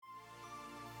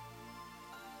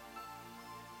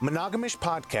Monogamish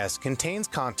Podcast contains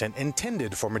content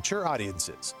intended for mature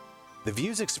audiences. The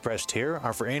views expressed here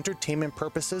are for entertainment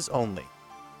purposes only.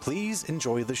 Please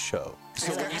enjoy the show.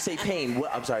 So when you say pain,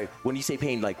 when you say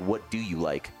pain, like, what do you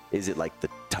like? Is it like the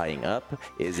tying up?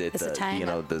 Is it It's the the, tying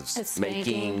up. the It's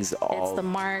makings? spanking. It's the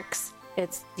marks.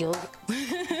 It's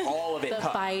all of it. the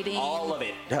fighting. All of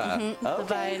it. The Okay.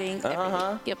 fighting.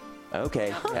 Uh-huh. Yep.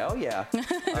 Okay. Hell yeah.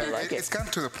 I like It's it.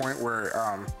 gotten to the point where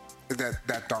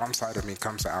that Dom side of me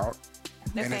comes out.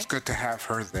 And Okay. it's good to have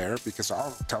her there because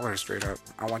I'll tell her straight up,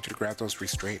 I want you to grab those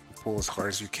restraint and pull as hard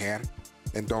as you can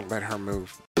and don't let her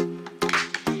move.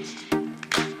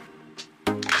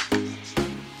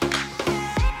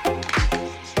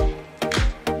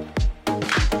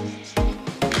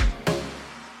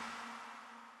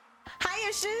 Hi,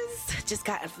 Ishes. Just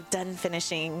got done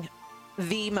finishing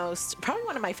probably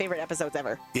one of my favorite episodes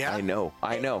ever. Yeah? I know.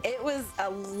 It was a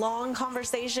long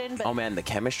conversation, but Oh man, the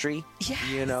chemistry. Yes.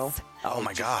 You know. Oh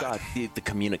my just God. The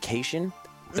communication,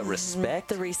 the respect,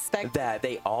 the respect. that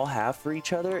they all have for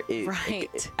each other.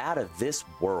 Right. Out of this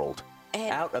world.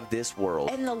 And- Out of this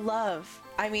world. And the love.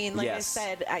 I mean, like Yes.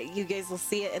 I said, you guys will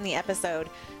see it in the episode.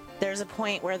 There's a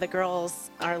point where the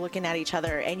girls are looking at each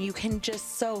other and you can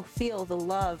just so feel the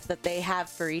love that they have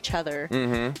for each other.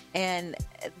 Mm-hmm. And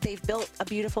they've built a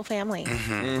beautiful family.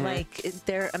 Like,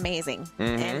 they're amazing.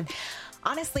 And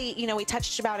honestly, we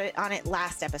touched on it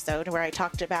last episode where I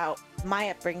talked about my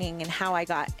upbringing and how I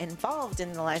got involved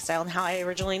in the lifestyle and how I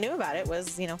originally knew about it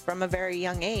was, from a very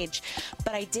young age.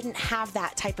 But I didn't have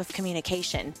that type of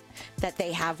communication that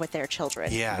they have with their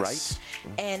children. Yes.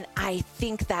 Right? And I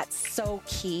think that's so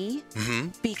key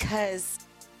because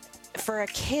for a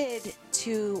kid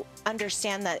to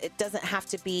understand that it doesn't have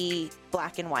to be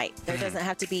black and white. There doesn't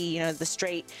have to be, the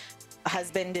straight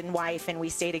husband and wife and we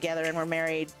stay together and we're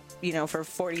married, for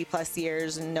 40 plus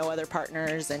years and no other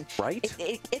partners. And Right.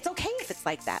 it's okay if it's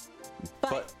like that.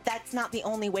 But that's not the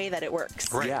only way that it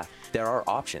works. Right. Yeah, there are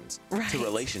options Right. to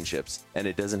relationships, and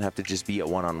it doesn't have to just be a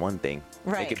one-on-one thing.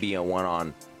 Right. It could be a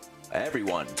one-on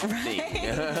everyone thing.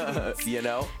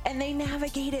 And they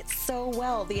navigate it so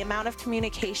well. The amount of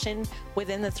communication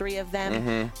within the three of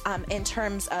them, in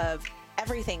terms of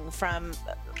everything from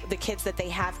the kids that they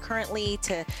have currently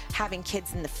to having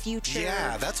kids in the future.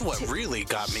 Yeah, that's what really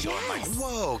got me going. Like, Yes.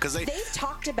 whoa, because They've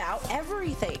talked about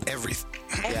everything.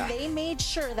 And they made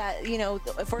sure that,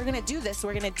 if we're going to do this,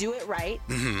 we're going to do it right.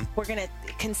 We're going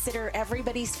to consider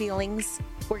everybody's feelings.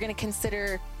 We're going to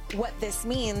consider what this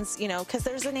means, because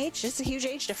there's it's a huge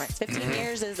age difference. 15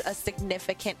 years is a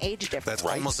significant age difference. that's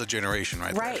almost a generation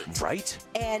right there. Right. Right?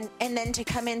 And then to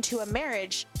come into a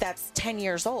marriage that's 10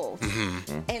 years old.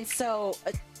 And so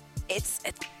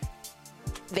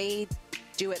they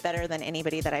do it better than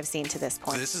anybody that I've seen to this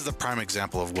point. This is the prime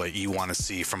example of what you want to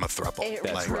see from a throuple. It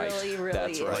That's really, right. really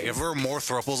That's is. right. Like, if there were more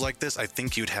throuples like this, I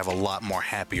think you'd have a lot more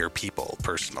happier people,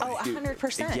 personally. Oh,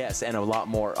 100%. Yes, and a lot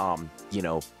more,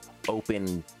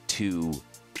 open to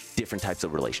different types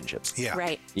of relationships. Yeah.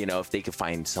 Right. If they could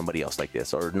find somebody else like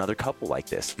this or another couple like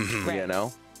this, Right.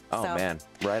 Oh, So- man.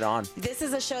 Right on. This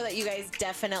is a show that you guys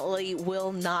definitely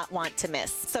will not want to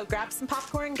miss. So grab some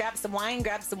popcorn, grab some wine,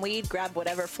 grab some weed, grab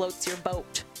whatever floats your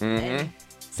boat, and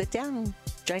sit down,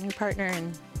 join your partner,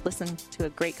 and listen to a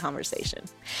great conversation.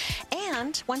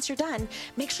 And once you're done,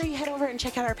 make sure you head over and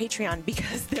check out our Patreon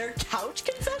because their couch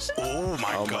confessional. Oh,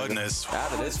 my Oh, my goodness.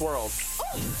 Out of this world.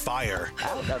 Fire.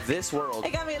 Out of this world.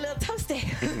 It got me a little toasty.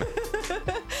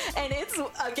 And it's,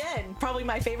 again, probably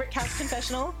my favorite couch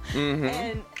confessional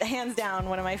and hands down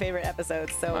one of my favorite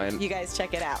episodes. So you guys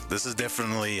check it out. This is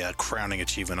definitely a crowning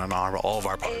achievement on all of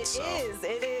our parts.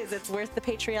 It is. It's worth the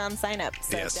Patreon sign up.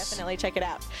 So Yes. definitely check it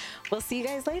out. We'll see you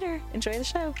guys later. Enjoy the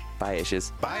show. Bye,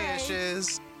 Ishes. Bye, Bye.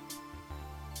 Ishes.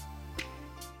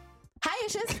 Hi,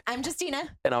 Ishes. I'm Justina.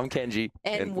 And I'm Kenji.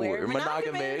 And we're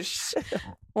monogamish.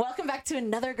 Welcome back to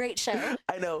another great show.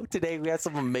 I know. Today we have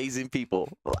some amazing people.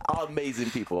 Amazing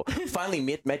people.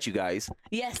 Finally met you guys.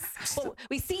 Yes. Well,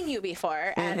 we've seen you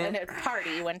before at a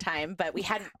party one time, but we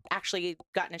hadn't actually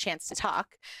gotten a chance to talk.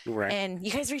 Right. And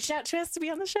you guys reached out to us to be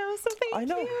on the show, so thank I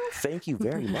know. you. Thank you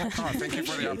very much. Oh, thank you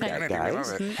for the Appreciate that, opportunity. We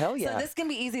guys. love it. Hell yeah. So this can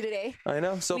be easy today. I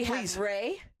know. So we please. have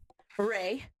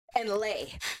Ray, and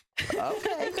Lay.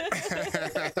 Okay.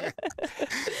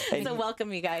 And So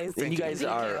welcome, you guys. And you guys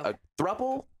Thank are you. a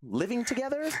throuple living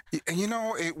together?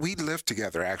 We live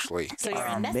together, actually. So you're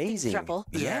a nesting amazing. throuple.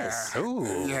 Yes. Yeah.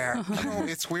 Ooh. Yeah.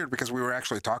 It's weird because we were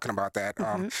actually talking about that.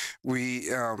 A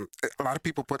lot of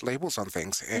people put labels on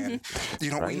things, and we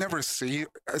Right. never see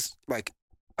as like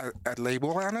a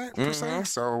label on it per se.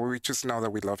 So we just know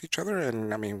that we love each other,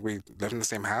 and I mean, we live in the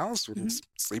same house, we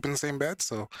sleep in the same bed.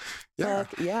 So yeah,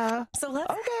 Yeah. So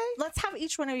let's have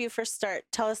each one of you first start.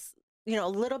 Tell us, you know, a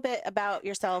little bit about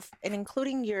yourself, and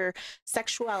including your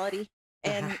sexuality,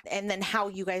 and then how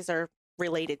you guys are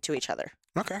related to each other.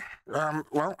 Okay.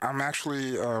 Well, I'm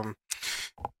actually.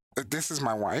 This is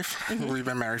my wife. We've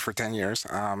been married for 10 years,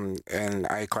 and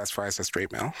I classify as a straight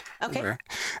male. Okay.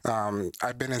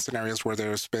 I've been in scenarios where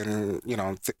there's been, you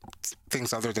know,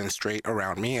 things other than straight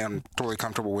around me. I'm totally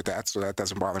comfortable with that, so that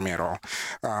doesn't bother me at all.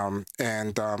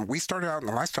 And we started out in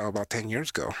the lifestyle about 10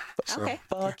 years ago. So, Okay.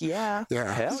 Fuck yeah.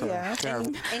 Yeah. Hell so, yeah.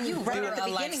 And you right were at the a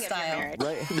beginning lifestyle. of your marriage.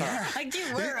 Right. Yeah. Like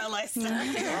you were a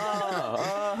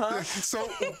lifestyle. So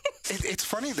it's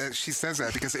funny that she says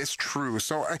that because it's true.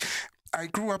 So I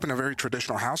grew up in a very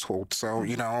traditional household. So,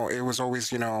 you know, it was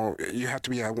always, you know, you have to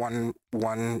be a one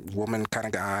woman kind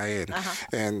of guy.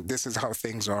 And this is how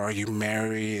things are. You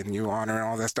marry and you honor and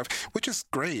all that stuff, which is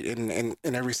great in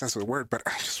every sense of the word. But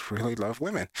I just really love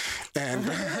women. And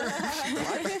I'm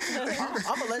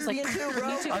a lesbian too,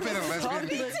 bro. I've been a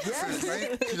lesbian since,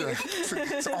 right? Yeah.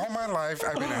 So all my life,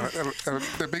 I've been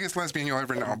the biggest lesbian you'll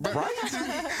ever know. But,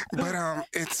 but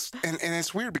it's and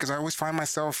it's weird because I always find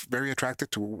myself very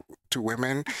attracted to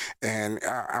women, and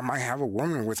I might have a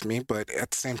woman with me, but at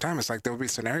the same time, it's like there'll be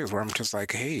scenarios where I'm just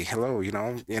like, hey, hello, you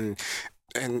know, and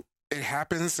it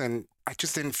happens, and I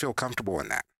just didn't feel comfortable in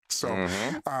that. So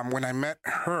when I met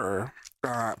her,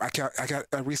 I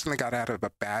recently got out of a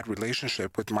bad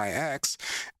relationship with my ex,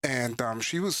 and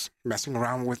she was messing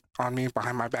around on me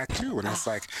behind my back too. And it's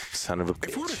like, son of a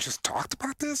if we would bitch. have just talked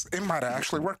about this, it might have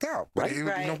actually worked out. But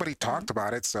nobody talked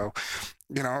about it, so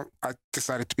you know, I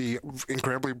decided to be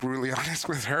incredibly brutally honest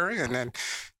with her, and then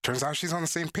turns out she's on the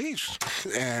same page.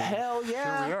 And Hell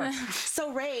yeah. here we are.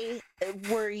 So Ray,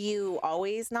 were you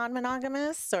always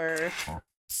non-monogamous, or?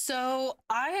 So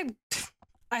I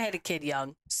had a kid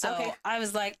young. So Okay. I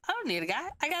was like, I don't need a guy.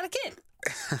 I got a kid.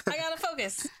 I gotta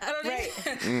focus. I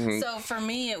don't need So for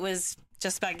me, it was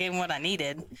just about getting what I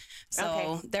needed.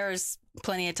 So there's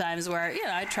plenty of times where, you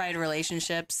know, I tried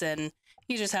relationships and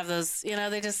you just have those, you know,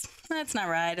 they just, that's not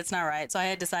right. It's not right. So I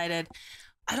had decided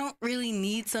I don't really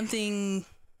need something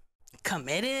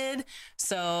committed.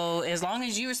 So as long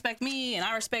as you respect me and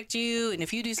I respect you, and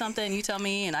if you do something, you tell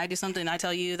me, and I do something, I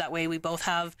tell you, that way we both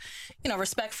have, you know,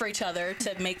 respect for each other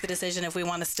to make the decision if we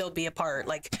want to still be apart.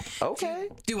 Like, Okay.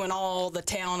 doing all the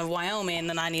town of Wyoming,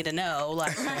 then I need to know,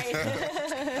 like,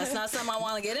 that's not something I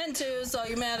want to get into. So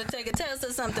you may have to take a test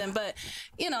or something. But,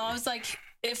 you know, I was like,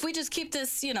 if we just keep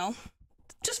this, you know,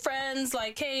 just friends,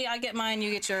 like, hey, I get mine,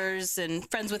 you get yours, and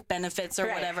friends with benefits or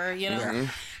whatever, you know,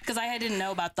 because I didn't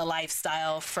know about the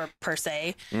lifestyle per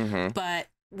se, but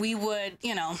we would,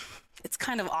 you know, it's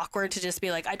kind of awkward to just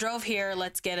be like, I drove here,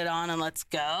 let's get it on and let's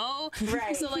go.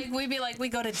 Right. So like, we'd be like, we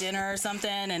go to dinner or something,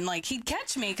 and like, he'd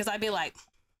catch me because I'd be like,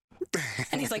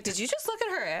 and he's like, did you just look at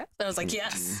her? And I was like,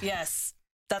 yes.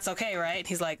 That's okay, right?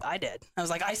 He's like, I did. I was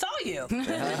like, I saw you. You're not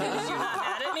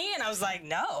mad at me? And I was like,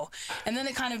 no. And then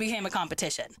it kind of became a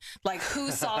competition. Like,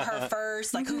 who saw her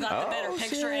first? Like, who got the better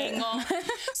picture angle?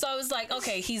 So I was like,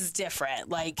 okay, he's different.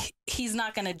 Like, he's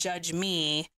not going to judge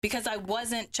me because I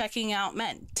wasn't checking out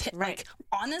men. Like,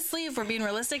 honestly, if we're being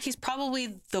realistic, he's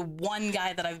probably the one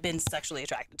guy that I've been sexually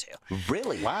attracted to.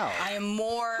 Really? Wow. I am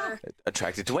more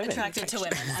Attracted to women. attracted to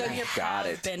women. So you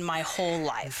have been my whole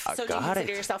life. So do you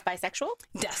consider yourself bisexual?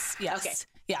 Yes. Okay.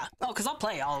 Yeah. Oh, because I'll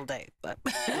play all day. But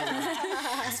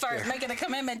as far as making a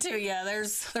commitment to you,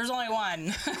 there's only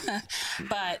one.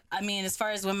 But I mean, as far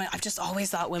as women, I've just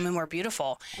always thought women were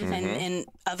beautiful. And in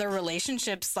other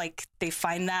relationships, like they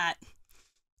find that,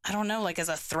 I don't know, like as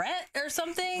a threat or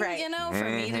something, you know, for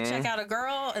me to check out a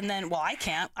girl. And then, well, I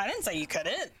can't. I didn't say you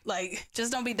couldn't. Like,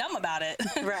 just don't be dumb about it.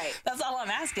 Right. That's all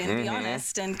I'm asking. Be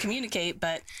honest and communicate.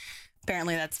 But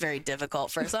apparently that's very difficult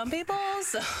for some people.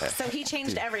 So he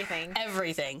changed everything.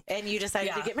 Everything. And you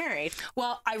decided to get married.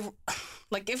 Well,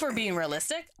 like, if we're being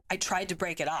realistic, I tried to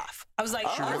break it off. I was like,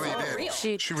 She really it's not did.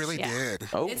 real. She really did.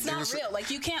 Oh. It's not real. Like,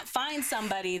 you can't find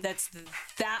somebody that's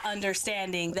that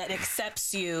understanding, that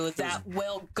accepts you, that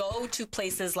will go to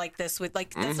places like this with,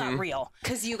 like, that's not real.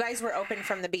 Because you guys were open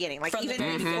from the beginning. Like, From the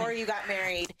even before you got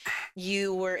married,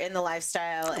 you were in the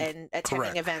lifestyle and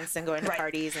attending events and going to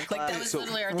parties and clubs. Like, that was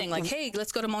literally our thing. Like, hey,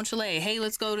 let's go to Mon Chalet. Hey,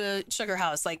 let's go to Sugar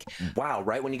House. Like, Wow,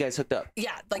 right when you guys hooked up.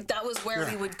 yeah, like that was where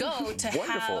we would go to Wonderful.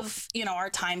 have, you know, our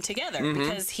time together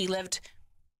because he lived,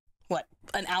 what,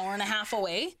 an hour and a half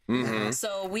away.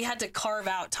 So we had to carve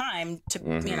out time to,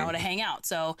 you know, to hang out.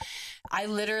 So I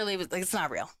literally was like, it's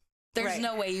not real. There's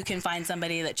no way you can find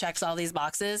somebody that checks all these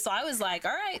boxes. So I was like,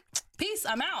 all right, peace,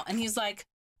 I'm out. And he's like,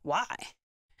 why?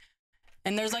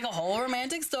 And there's like a whole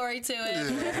romantic story to it,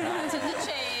 to the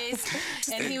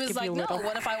chase. And he was like, no,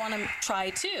 what if I want to try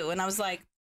too? And I was like,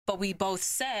 but we both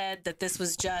said that this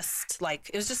was just like,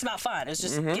 it was just about fun. It was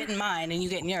just getting mine and you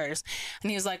getting yours.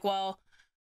 And he was like, well,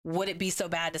 would it be so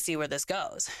bad to see where this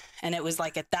goes? And it was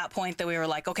like at that point that we were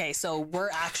like, okay, so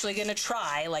we're actually going to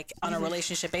try like on a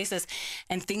relationship basis.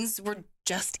 And things were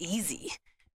just easy.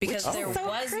 Because there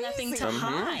was nothing to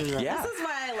hide. Yeah. This is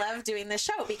why I love doing this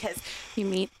show, because You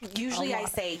meet. usually I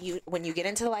say when you get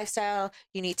into the lifestyle,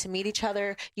 you need to meet each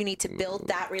other. You need to build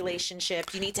that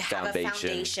relationship. You need to have a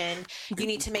foundation. You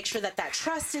need to make sure that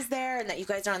trust is there and that you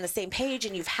guys are on the same page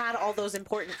and you've had all those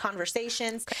important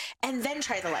conversations, and then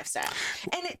try the lifestyle.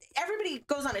 And everybody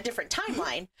goes on a different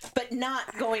timeline, but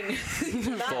not going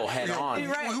full head on.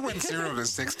 We went 0 to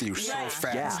 60 so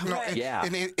fast. Yeah. No,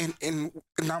 Right. And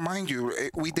now, mind you,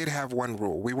 we did have one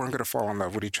rule. We weren't going to fall in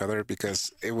love with each other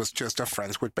because it was just a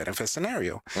friends with benefit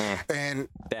scenario. And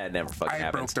that never fucking I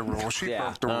happens. broke the rule. She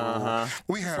broke the rule.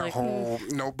 We had a whole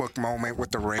notebook moment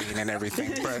with the rain and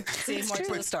everything. But See, more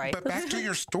to the story. But back to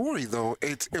your story, though,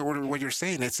 what you're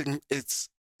saying, it's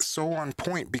so on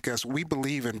point, because we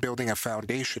believe in building a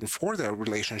foundation for the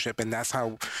relationship, and that's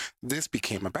how this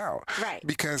became about. Right.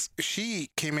 Because she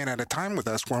came in at a time with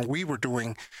us when we were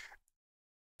doing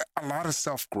a lot of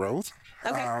self-growth.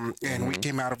 And we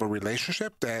came out of a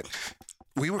relationship that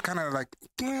we were kind of like,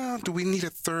 well, do we need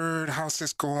a third? How's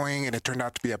this going? And it turned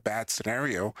out to be a bad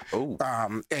scenario.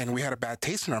 And we had a bad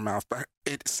taste in our mouth, but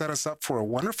it set us up for a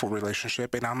wonderful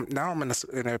relationship. And I'm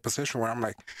in a position where I'm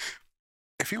like,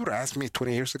 if you would have asked me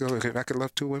 20 years ago if I could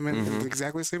love two women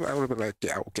exactly the same, I would have been like,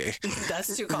 yeah, okay.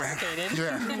 That's too complicated.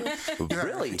 Yeah.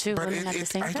 Really? Two But women at the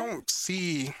same I time? don't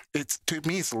see it's, to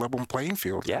me, it's a level playing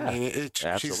field. Yeah, I mean,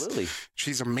 absolutely.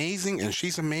 She's amazing and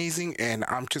she's amazing, and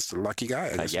I'm just a lucky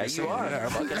guy. Yeah, you are. Yeah.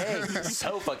 Fucking A.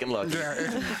 So fucking lucky.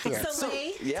 Yeah. So,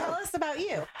 Lee, tell us about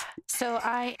you. So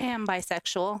I am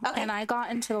bisexual, Okay. and I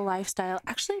got into the lifestyle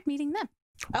actually meeting them.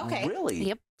 Okay. Really?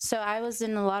 Yep. So I was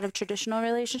in a lot of traditional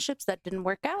relationships that didn't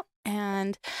work out,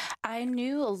 and I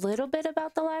knew a little bit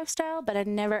about the lifestyle, but I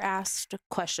never asked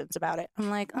questions about it.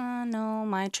 I'm like, oh no,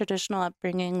 my traditional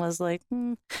upbringing was like,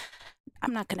 I'm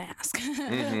not going to ask.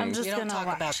 I'm just You don't going to talk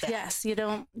watch. about that. Yes, you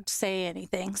don't say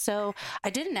anything. So I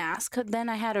didn't ask. Then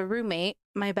I had a roommate,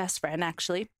 my best friend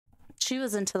actually. She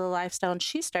was into the lifestyle, and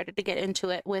she started to get into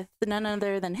it with none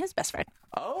other than his best friend.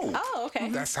 Oh, okay.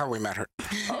 That's how we met her.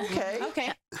 Okay.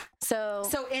 Okay. So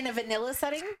So in a vanilla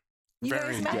setting, you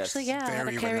Very, guys met yes. actually, yeah, at a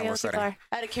Very vanilla karaoke setting. bar.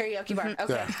 at a karaoke bar.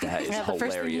 Okay. Yeah. That is Yeah, the first thing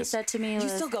he hilarious. said to me Do was, you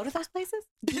still go to those places?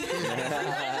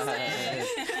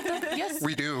 yes,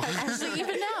 We do. actually,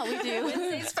 even now we do.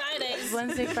 Wednesdays, Fridays.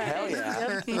 Wednesday, Friday. Hell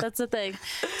yeah. Yep, that's the thing.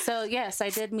 So yes, I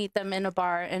did meet them in a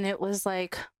bar, and it was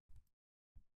like,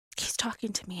 he's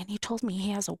talking to me, and he told me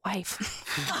he has a wife.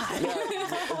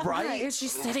 Right? And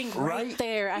she's sitting right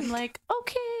there. I'm like,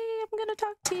 okay, I'm gonna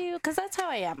talk to you, because that's how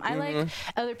I am. I like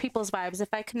other people's vibes. If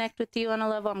I connect with you on a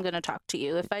level, I'm gonna talk to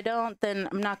you. If I don't, then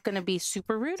I'm not gonna be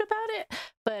super rude about it.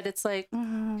 But it's like,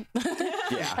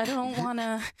 I don't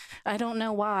wanna. I don't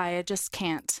know why. I just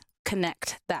can't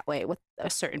connect that way with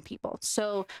certain people.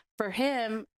 So for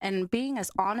him, and being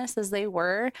as honest as they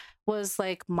were, was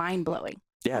like mind blowing.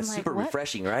 Yeah, I'm like, super what?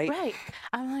 refreshing, right? Right.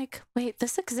 I'm like, wait,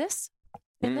 this exists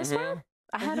in this world?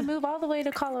 I had to move all the way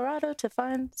to Colorado to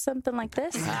find something like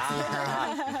this.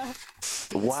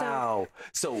 Wow.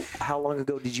 So how long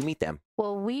ago did you meet them?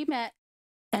 Well, we met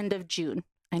end of June.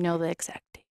 I know the exact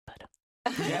date, but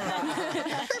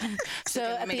so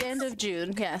at the end of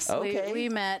June, yes, Okay. we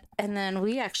met, and then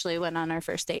we actually went on our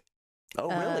first date. Oh,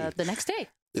 really? The next day.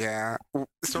 Yeah.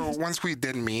 So once we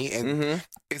did meet, and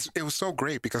it was so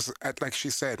great because, like she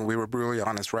said, we were brutally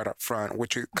honest right up front,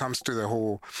 which it comes to the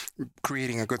whole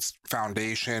creating a good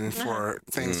foundation for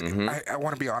things. I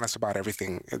want to be honest about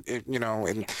everything, you know,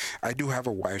 and I do have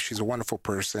a wife. She's a wonderful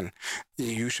person.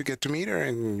 You should get to meet her,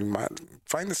 and you might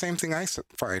find the same thing I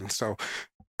find. So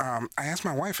I asked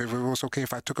my wife if it was okay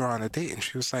if I took her on a date, and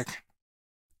she was like,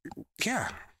 yeah.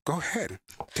 Go ahead.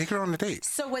 Take her on a date.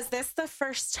 So was this the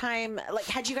first time, like,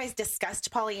 had you guys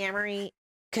discussed polyamory?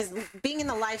 Because being in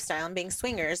the lifestyle and being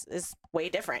swingers is way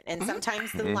different. And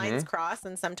sometimes the lines cross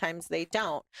and sometimes they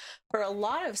don't. For a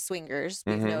lot of swingers,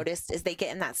 we've noticed is they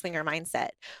get in that swinger mindset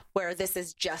where this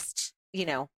is just, you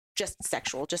know, just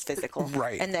sexual, just physical.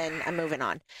 Right. And then I'm moving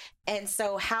on. And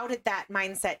so how did that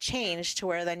mindset change to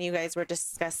where then you guys were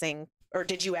discussing, or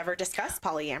did you ever discuss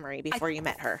polyamory before you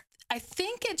met her? I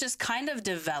think it just kind of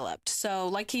developed. So,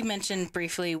 like he mentioned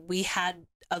briefly, we had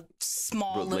a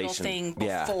small little thing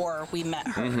before we met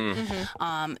her.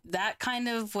 That kind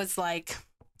of was like,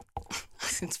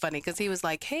 it's funny because he was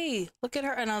like, hey, look at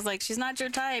her. And I was like, she's not your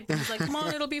type. He's like, come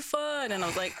on, it'll be fun. And I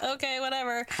was like, okay,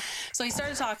 whatever. So he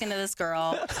started talking to this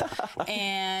girl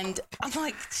and I'm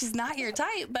like, she's not your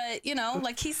type. But, you know,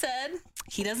 like he said,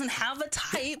 he doesn't have a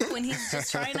type when he's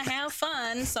just trying to have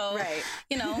fun. So,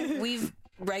 you know, we've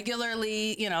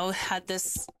regularly, you know, had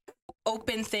this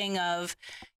open thing of,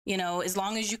 you know, as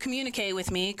long as you communicate with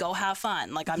me, go have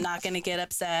fun. Like, I'm not going to get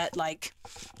upset. Like,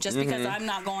 just because I'm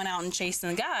not going out and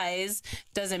chasing guys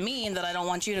doesn't mean that I don't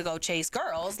want you to go chase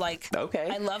girls. Like,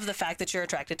 I love the fact that you're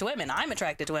attracted to women. I'm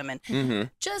attracted to women.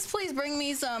 Just please bring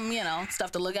me some, you know,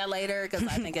 stuff to look at later because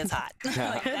I think it's hot.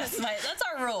 Like, that's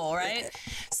our rule, right?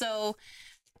 So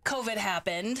COVID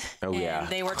happened and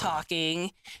they were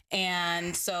talking.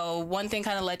 And so one thing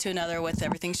kind of led to another with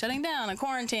everything shutting down and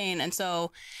quarantine. And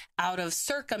so out of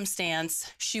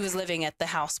circumstance, she was living at the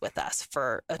house with us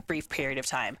for a brief period of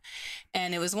time.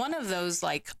 And it was one of those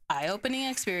like eye-opening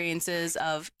experiences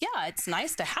of, yeah, it's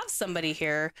nice to have somebody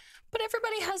here, but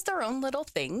everybody has their own little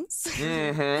things.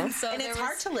 And so it's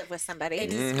hard to live with somebody.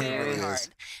 It is very hard.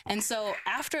 And so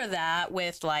after that,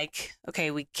 with like,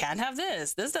 okay, we can't have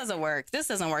this. This doesn't work. This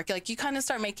doesn't work. Like, you kind of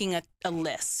start making a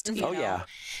list. You know?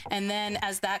 And then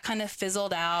as that kind of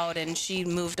fizzled out and she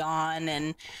moved on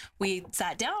and we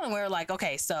sat down and we were like,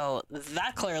 okay, so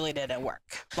that clearly didn't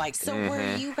work. Like, so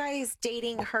were you guys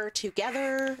dating her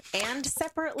together and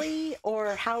separately,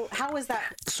 or how was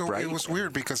that? So it was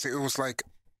weird because it was like,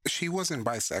 she wasn't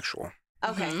bisexual.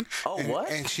 Okay.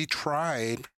 And she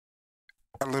tried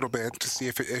a little bit to see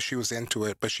if she was into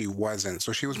it, but she wasn't.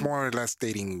 So she was more or less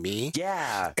dating me.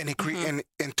 Yeah. And it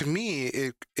and to me,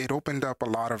 it opened up a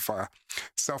lot of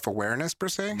self-awareness per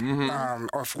se,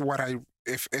 of what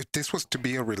if this was to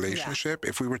be a relationship,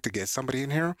 if we were to get somebody in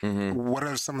here, what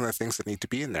are some of the things that need to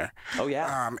be in there?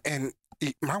 And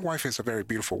my wife is a very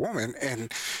beautiful woman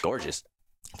and gorgeous.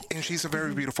 And she's a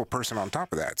very beautiful person on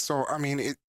top of that. So, I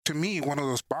mean, to me, one of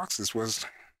those boxes was,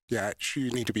 yeah,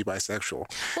 you need to be bisexual.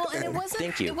 Well, and it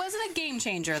wasn't a game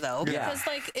changer though, because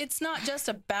like, it's not just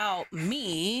about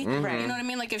me, right? You know what I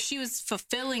mean? Like, if she was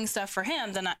fulfilling stuff for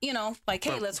him, then you know, like,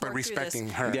 hey, let's work respecting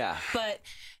through this. her.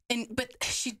 Yeah. But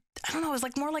she, I don't know, it was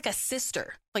like more like a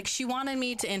sister. Like, she wanted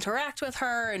me to interact with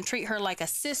her and treat her like a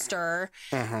sister,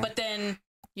 but then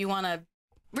you want to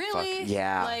really?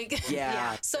 Yeah. Like,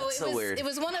 So it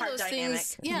was one of those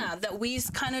things, that we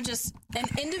kind of just, and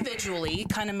individually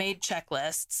kind of made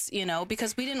checklists, you know,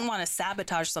 because we didn't want to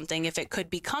sabotage something if it could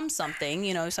become something,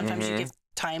 you know, sometimes you give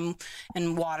time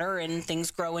and water and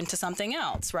things grow into something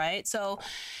else, right? So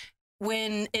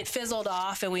when it fizzled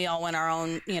off and we all went our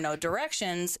own, you know,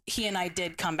 directions, he and I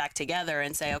did come back together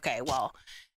and say, okay, well,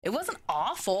 it wasn't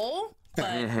awful,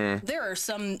 but there are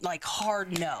some like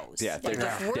hard no's. Yeah, like,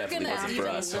 if we're gonna even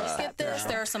look at this,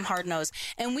 there are some hard no's.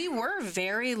 And we were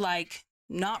very like,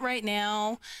 not right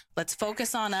now. Let's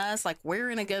focus on us. Like, we're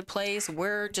in a good place.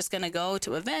 We're just gonna go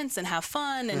to events and have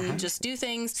fun and just do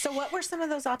things. So what were some of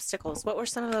those obstacles? What were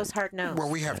some of those hard no's? Well,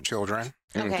 we have children.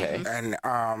 Okay. And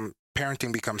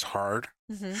parenting becomes hard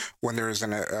when there is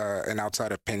an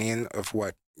outside opinion of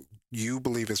what you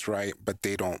believe is right, but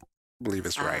they don't believe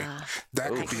is right.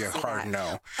 That could be a hard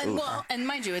no. And, well, and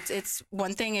mind you, it's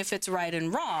one thing if it's right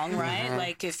and wrong, right?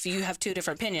 Like, if you have two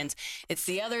different opinions. It's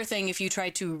the other thing if you try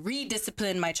to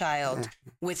rediscipline my child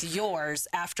with yours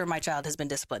after my child has been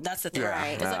disciplined. That's the thing.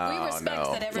 Right. It's like, we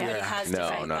respect that everybody has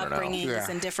different upbringings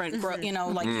and different, you know,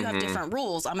 like you have different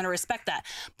rules. I'm going to respect that.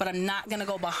 But I'm not going to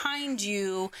go behind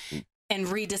you and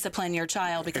rediscipline your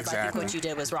child because I think what you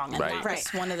did was wrong. And that was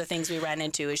one of the things we ran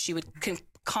into, is she would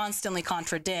constantly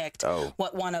contradict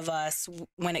what one of us,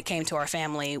 when it came to our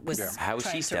family, was how is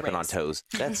she stepping on toes?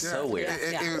 That's so weird.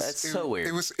 That's so weird.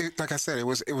 It was like I said, it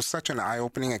was such an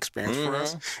eye-opening experience for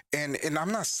us. And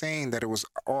I'm not saying that it was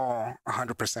all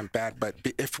 100% bad, but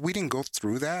if we didn't go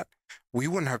through that, we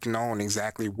wouldn't have known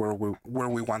exactly where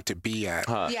we want to be at.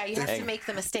 You have to make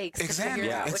the mistakes. Exactly.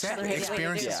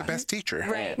 Experience is the best teacher.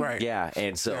 Right. Yeah.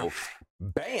 And so,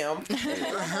 bam.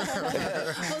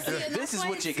 Well, see, this is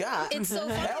what you got. It's so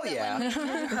funny that when we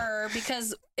met her,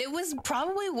 because it was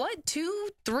probably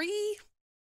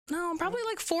probably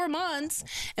like 4 months,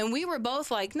 and we were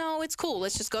both like, no, it's cool,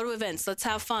 let's just go to events, let's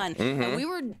have fun. And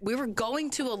we were going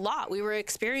to a lot, we were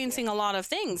experiencing a lot of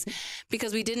things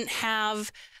because we didn't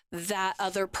have that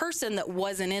other person that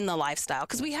wasn't in the lifestyle,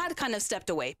 because we had kind of stepped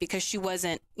away because she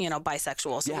wasn't,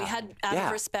 bisexual. So we had, out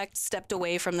of respect, stepped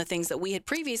away from the things that we had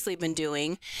previously been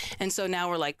doing. And so now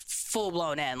we're like full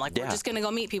blown in. Like, we're just going to go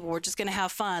meet people. We're just going to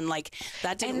have fun. Like,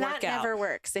 that didn't work out. And that never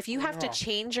works. If you have to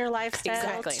change your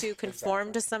lifestyle to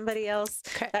conform to somebody else,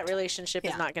 that relationship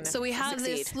is not going to So we have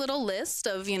this little list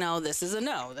of, this is a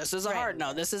no, this is a hard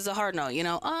no, this is a hard no,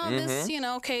 this,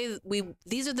 okay,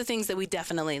 these are the things that we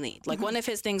definitely need. Like, one of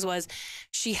his things was,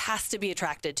 she has to be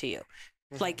attracted to you.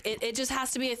 Like, it just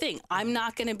has to be a thing. I'm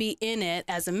not going to be in it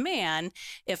as a man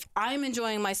if I'm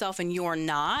enjoying myself and you're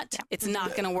not. It's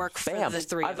not going to work for the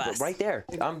three of us. Right there.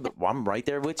 I'm right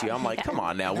there with you. I'm like, come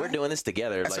on now. We're doing this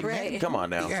together. Like, come on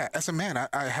now. Yeah, as a man,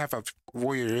 I have a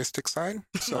voyeuristic side.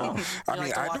 So,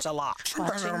 I watch a lot.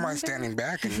 Sometimes I don't mind standing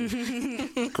back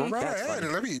and go right ahead.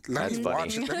 Let me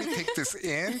watch it. Let me take this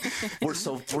in. We're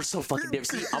so fucking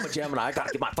different. See, I'm a Gemini. I got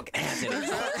to get my fucking hands in it.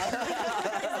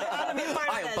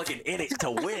 I am fucking in it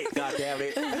to win it, God damn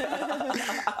it.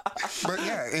 But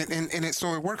yeah, and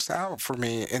so it works out for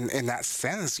me in that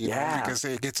sense, know, because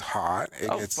it gets hot.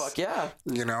 Fuck yeah.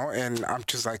 And I'm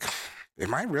just like,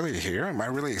 am I really here? Am I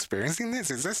really experiencing this?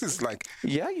 This is like,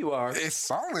 yeah, you are. It's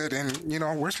solid, and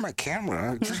where's my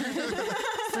camera?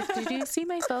 Like, did you see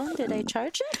my phone? Did I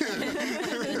charge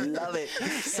it? Love it.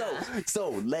 So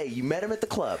Lay, you met him at the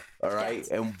club, all right? Yes.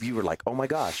 And you were like, oh my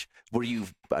gosh. Were you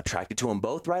attracted to him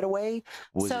both right away?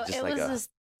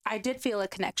 I did feel a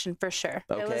connection for sure.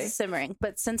 Okay. It was simmering.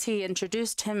 But since he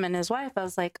introduced him and his wife, I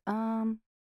was like, I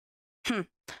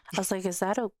was like, is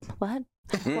that what?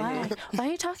 Why? Why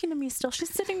are you talking to me still? She's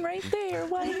sitting right there.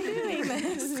 Why are you doing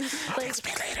this? Text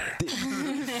me later.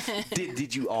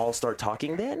 Did you all start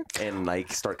talking then and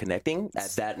like start connecting at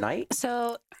that night?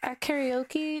 So at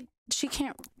karaoke, she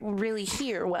can't really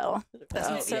hear well. That's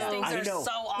why these things are so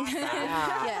awesome.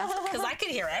 Because I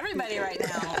could hear everybody right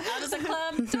now. Out as a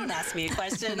club, don't ask me a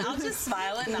question. I'll just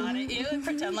smile and nod at you and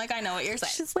pretend like I know what you're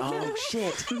saying. She's like, oh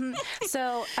shit.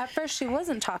 So at first she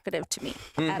wasn't talkative to me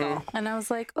at all. And I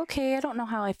was like, okay, I don't know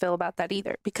how I feel about that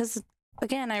either. Because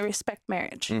again, I respect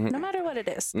marriage, no matter what it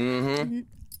is.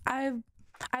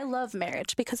 I love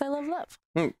marriage because I love love.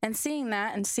 And seeing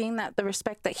that the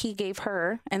respect that he gave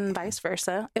her and vice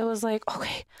versa, it was like,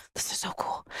 okay, this is so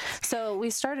cool. So we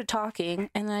started talking,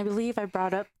 and I believe I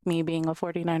brought up me being a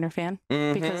 49er fan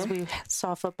because we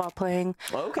saw football playing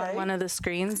on one of the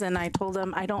screens, and I told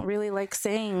him I don't really like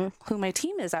saying who my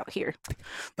team is out here.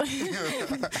 Oh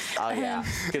yeah.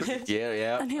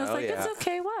 Yeah. And he was like, it's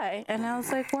okay, why? And I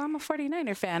was like, well, I'm a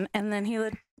 49er fan. And then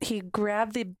he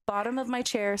grabbed the bottom of my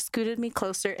chair, scooted me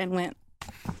closer, and went.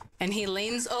 And he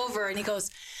leans over and he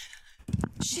goes,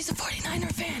 she's a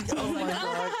 49er fan. Oh my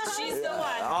God. She's the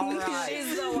one. All right.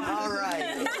 She's the one. All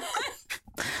right.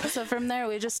 So from there,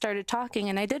 we just started talking,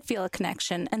 and I did feel a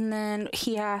connection. And then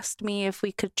he asked me if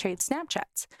we could trade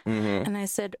Snapchats. And I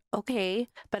said, okay.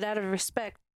 But out of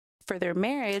respect for their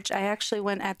marriage, I actually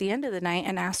went at the end of the night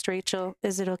and asked Rachel,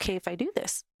 is it okay if I do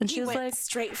this? And she was like,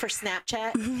 straight for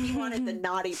Snapchat. He wanted the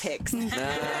naughty pics. Look at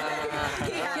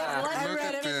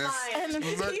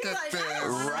this. Look at this.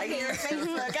 Right here,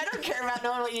 Facebook. I don't care about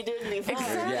knowing what you did before.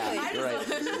 Exactly. Yeah,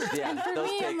 right. Yeah, and for those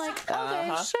me, pics. I'm like,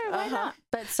 okay, sure, why not?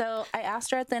 But so I asked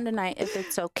her at the end of the night if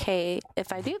it's okay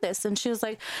if I do this. And she was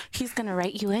like, he's going to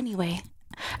write you anyway.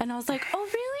 And I was like, oh,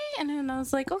 really? And then I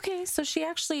was like, okay. So she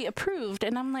actually approved.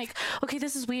 And I'm like, okay,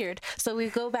 this is weird. So we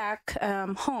go back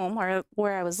home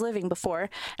where I was living before.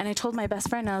 And I told my best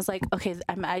friend, I was like, okay,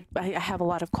 I have a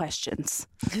lot of questions.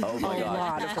 Oh, my God. A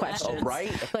lot of questions. Oh,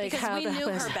 right? Like, because we knew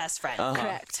her best friend.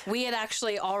 Correct. We had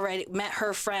actually already met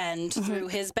her friend through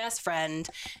his best friend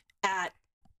at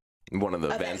one of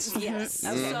the events. Yes.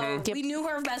 So we knew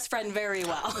her best friend very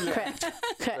well. Correct.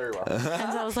 Very well.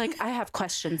 And so I was like, I have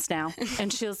questions now.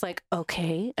 And she was like,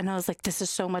 okay. And I was like, this is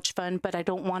so much fun, but I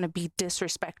don't want to be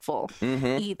disrespectful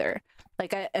either.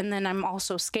 And then I'm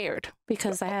also scared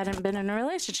because I hadn't been in a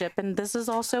relationship, and this is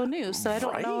also new. So I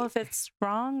don't know if it's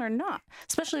wrong or not,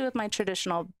 especially with my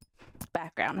traditional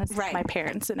background, my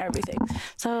parents and everything.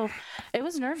 So it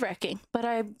was nerve-wracking, but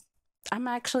I'm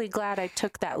actually glad I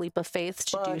took that leap of faith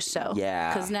to do so.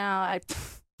 Yeah. Because now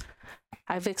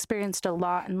I've experienced a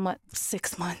lot in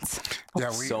 6 months.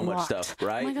 Yeah, so much stuff,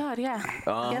 right? Oh my God, yeah.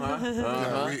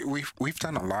 Yeah, we've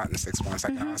done a lot in 6 months. I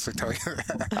can honestly tell you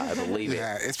that. I believe it.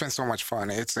 Yeah, it's been so much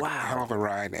fun. It's a hell of a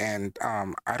ride, and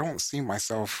I don't see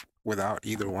myself without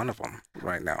either one of them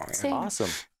right now. Same.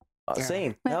 Awesome.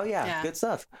 Same. Hell yeah. Good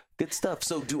stuff. Good stuff.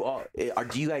 So do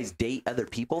you guys date other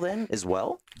people then as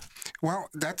well? Well,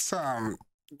 that's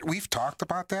we've talked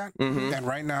about that, and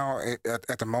right now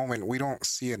at the moment we don't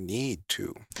see a need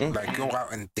to like go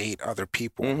out and date other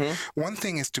people. One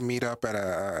thing is to meet up at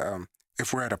a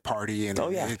if we're at a party and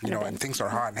you know and things are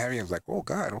hot and heavy. It's like, oh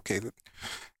God, okay,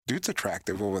 dude's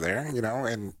attractive over there, you know,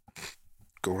 and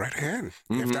go right ahead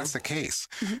if that's the case.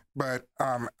 But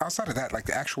outside of that, like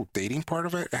the actual dating part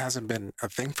of it hasn't been a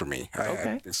thing for me.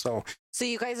 So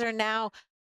you guys are now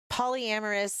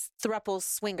polyamorous throuple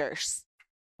swingers.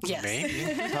 Yes. maybe.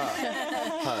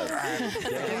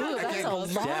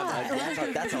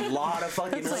 That's a lot of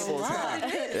fucking labels.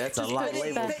 That's a lot of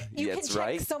labels. But you can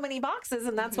check so many boxes,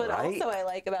 and that's what also I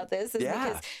like about this is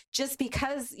because just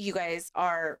because you guys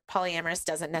are polyamorous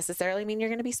doesn't necessarily mean you're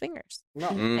going to be swingers. No.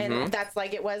 And that's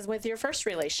like it was with your first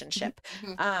relationship.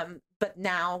 But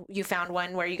now you found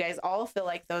one where you guys all feel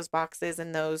like those boxes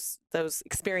and those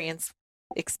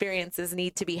experiences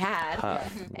need to be had,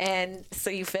 and so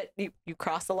you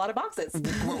cross a lot of boxes.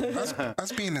 Well,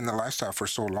 us being in the lifestyle for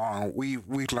so long, we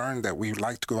learned that we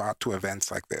like to go out to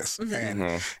events like this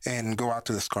and go out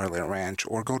to the Scarlet Ranch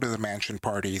or go to the mansion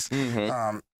parties,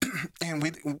 and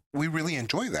we really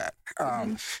enjoy that.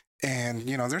 And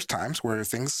you know, there's times where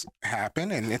things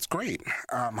happen and it's great.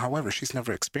 However, she's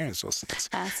never experienced those things.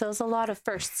 So it's a lot of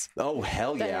firsts. Oh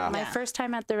hell yeah! My first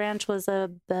time at the ranch was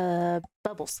the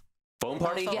Bubbles. Foam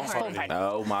party? Yes, foam party.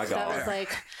 Oh my God. That was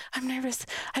like, I'm nervous.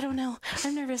 I don't know.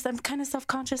 I'm nervous. I'm kind of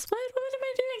self-conscious. What am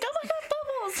I doing? Oh my God,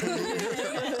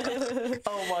 Bubbles!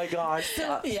 Oh my God.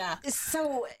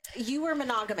 So you were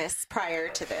monogamous prior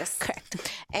to this.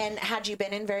 Correct. And had you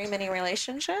been in very many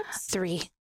relationships? 3.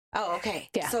 Oh, okay.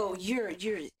 Yeah. So you're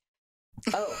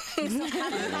oh.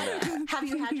 Have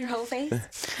you had your whole phase?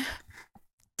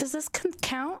 Does this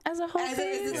count as a whole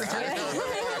thing?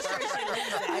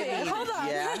 Hold on.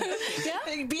 Yeah.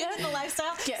 Being in the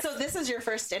lifestyle. Yes. So this is your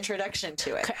first introduction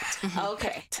to it. Correct.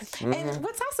 Okay. And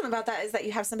what's awesome about that is that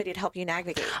you have somebody to help you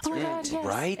navigate. Oh my God, yes.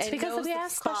 Right? And Because knows we the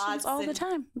ask questions spots all the and-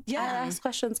 time. Yeah. I ask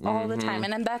questions all the time.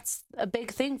 And then that's a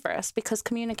big thing for us because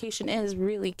communication is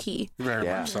really key. Very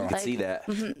Yeah, much so. I can see that.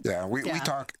 Yeah, we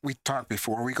talk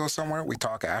before we go somewhere. We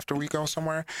talk after we go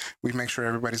somewhere. We make sure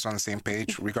everybody's on the same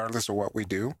page, regardless of what we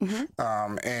do.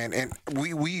 And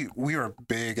we are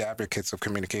big advocates of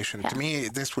communication. To me,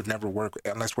 this would never work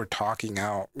unless we're talking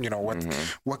out. You know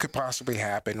what could possibly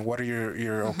happen. What are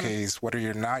your okays? What are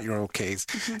your not your okays?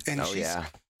 And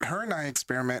her and I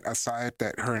experiment. Aside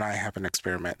that, her and I have an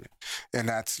experiment, and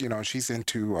that's she's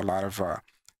into a lot of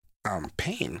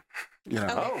pain. You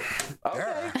know.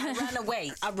 Okay. I run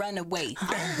away. I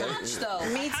watch though.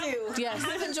 Me too. Yes.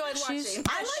 I've enjoyed watching.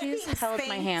 I like She's being held my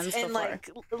spanked hands and before. like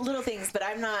little things, but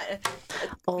I'm not.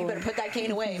 You better put that cane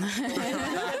away.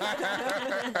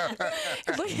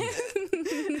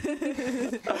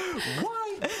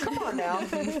 Why? Come on now.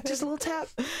 Just a little tap.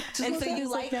 And so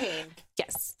you like pain.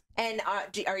 Yes. And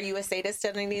are you a sadist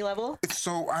at any level?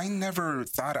 So I never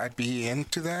thought I'd be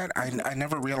into that. I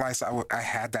never realized I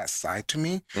had that side to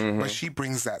me, but she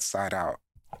brings that side out.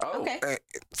 Okay.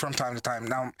 From time to time.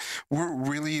 Now we're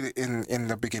really in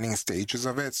the beginning stages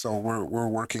of it, so we're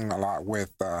working a lot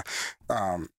with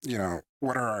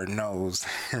what are our no's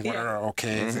and what are our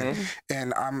okays,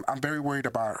 and I'm very worried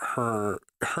about her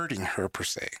hurting her per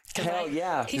se. Hell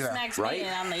yeah. He smacks me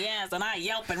on the ass and I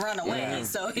yelp and run away.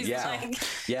 So he's like,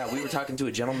 we were talking to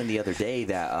a gentleman the other day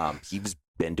that he was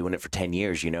been doing it for 10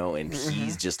 years, and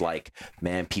he's just like,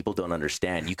 man, people don't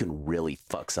understand. You can really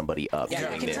fuck somebody up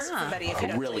doing this.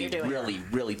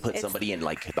 Really put somebody in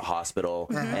like the hospital,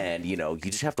 and you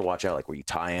just have to watch out like where you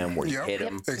tie them, where you hit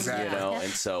them, exactly.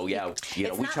 And so we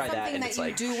try that, and it's you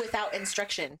like do without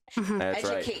instruction. That's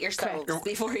Educate yourselves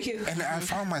before you. And I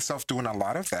found myself doing a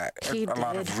lot of that, a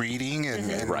lot of reading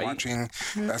and watching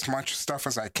as much stuff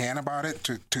as I can about it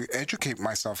to educate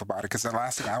myself about it, because the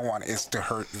last thing I want is to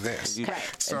hurt this. Right.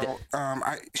 So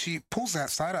she pulls that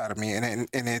side out of me, and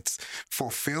it's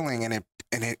fulfilling, and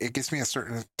it gives me a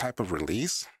certain type of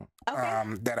release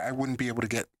that I wouldn't be able to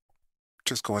get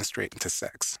just going straight into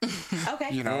sex.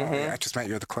 Okay. I just met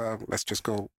you at the club. Let's just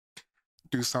go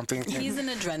do something. he's an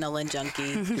adrenaline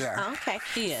junkie. Yeah. Okay.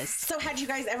 He is. So had you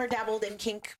guys ever dabbled in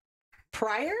kink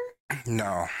prior?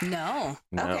 No.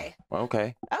 Okay.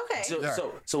 Okay.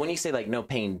 So when you say like no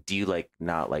pain, do you like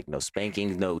not like no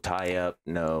spanking, no tie up,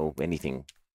 no anything,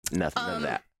 nothing of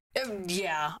that?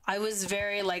 Yeah, I was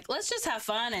very like, let's just have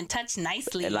fun and touch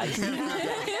nicely. Like,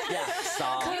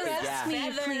 soft, Caress me,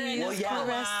 please.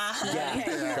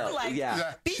 Well,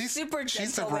 Be super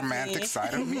She's the gentle with romantic me.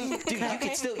 side of me. Dude,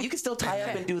 you can still tie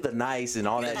up and do the nice and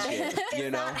all that shit.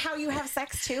 Is that how you have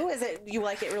sex too? Is it you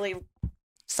like it really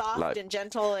soft Like- and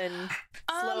gentle and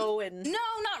slow and? No,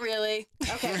 not really.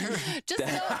 Okay. Just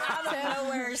don't out of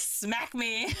nowhere smack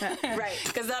me. Right.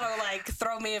 Because that'll like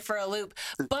throw me for a loop.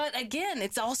 But again,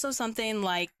 it's also something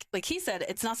like he said,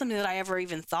 it's not something that I ever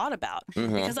even thought about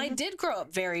because I did grow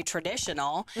up very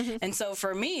traditional. And so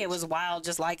for me, it was wild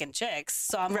just liking chicks.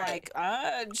 So I'm like,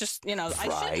 just, you know,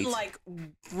 I shouldn't like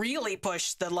really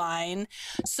push the line.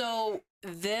 So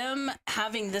them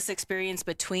having this experience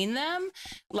between them,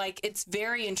 like, it's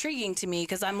very intriguing to me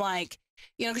because I'm like,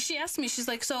 you know, because she asked me, she's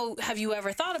like, so have you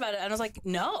ever thought about it? And I was like,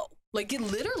 no. Like, it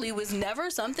literally was never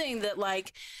something that,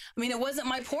 like, I mean, it wasn't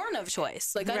my porn of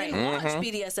choice. Like, I didn't watch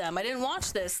BDSM. I didn't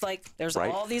watch this. Like, there's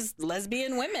all these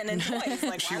lesbian women and toys.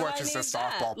 Like, she watches the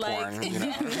softball porn, you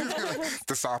know,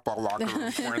 the softball locker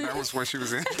room porn. That was what she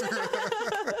was in.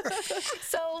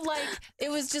 So, like, it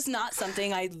was just not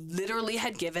something I literally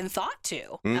had given thought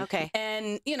to. Okay.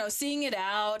 And, you know, seeing it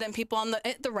out and people on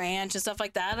the ranch and stuff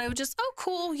like that, I would just, oh,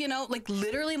 cool, you know, like,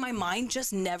 literally my mind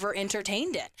just never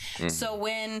entertained it. So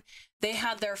when they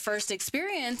had their first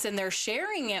experience and they're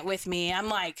sharing it with me, I'm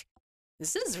like,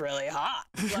 this is really hot.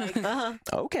 Like,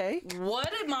 Okay.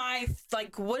 what are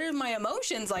my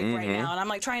emotions like right now? And I'm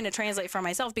like trying to translate for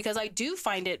myself because I do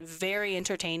find it very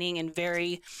entertaining and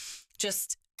very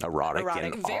just Erotic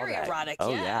and very all that. erotic. Oh,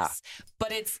 yes. yeah.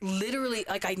 But it's literally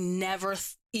like I never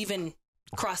even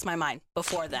crossed my mind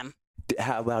before them.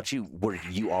 How about you? Were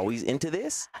you always into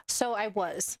this? So I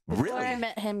was. Before Really? I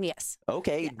met him, yes.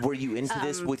 Okay. Were you into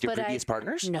this with your but previous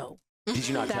partners? No. Did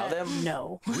you not tell That- them?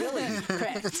 No. Really?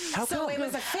 Correct. How So come? it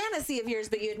was a fantasy of yours,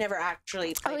 but you had never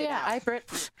actually Oh played yeah, it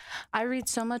out. I read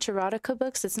so much erotica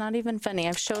books. It's not even funny.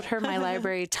 I've showed her my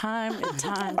library time and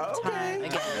time and time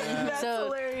again. So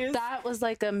hilarious. that was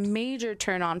like a major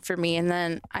turn on for me. And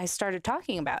then I started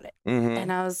talking about it, Mm-hmm.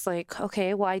 and I was like,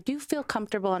 okay, well, I do feel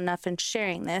comfortable enough in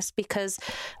sharing this because,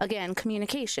 again,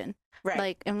 communication. Right.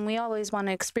 Like, and we always want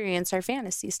to experience our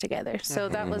fantasies together. So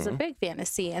that was a big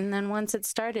fantasy. And then once it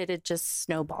started, it just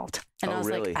snowballed. And Oh, I was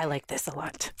really? like, I like this a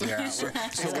lot. Yeah. So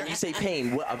when you say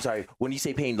pain, I'm sorry. When you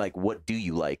say pain, like, what do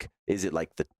you like? Is it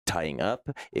like the tying up?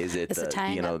 Is it It's the the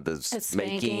tying you know up. the It's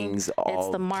spankings? spanking. All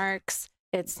It's the marks.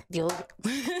 It's the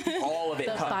all of it.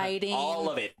 the huh? biting. All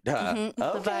of it. the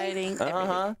Okay. biting. Everything.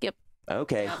 Uh-huh. Yep.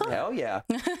 Okay. Hell yeah.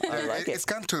 I like It's it.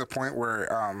 gotten to the point where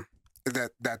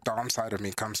that Dom side of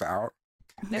me comes out.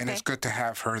 And it's good to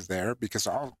have her there because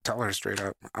I'll tell her straight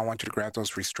up, I want you to grab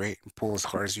those restraint and pull as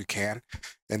hard as you can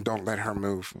and don't let her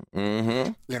move,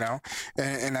 Mm-hmm. you know?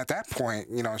 And at that point,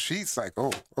 you know, she's like,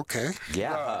 oh, okay.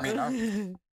 Yeah. I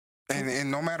mean,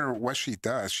 and no matter what she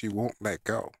does, she won't let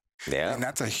go. Yeah. And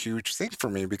that's a huge thing for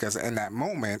me because in that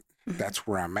moment, that's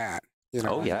where I'm at. You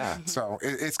know? Oh yeah. So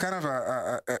it's kind of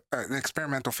an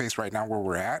experimental phase right now where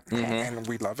we're at, and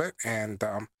we love it. And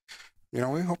you know,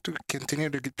 we hope to continue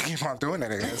to keep on doing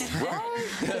it, I guess.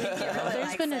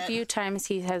 There's been a few times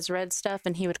he has read stuff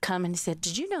and he would come and he said,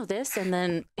 "Did you know this?" And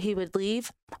then he would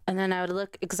leave. And then I would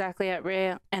look exactly at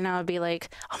Ray and I would be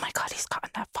like, "Oh my God, he's gotten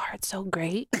that far. It's so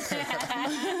great."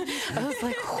 I was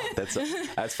like, "Oh."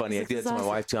 That's funny. I do that to my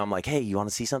wife too. I'm like, hey, you want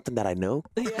to see something that I know?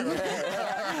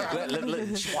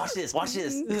 Watch this. Watch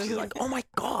this. She's like, oh my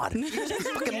God, I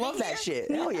fucking love that shit.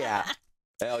 Hell yeah.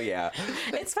 Hell yeah.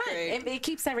 It's fun. It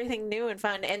keeps everything new and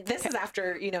fun. And this is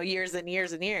after, you know, years and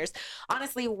years and years.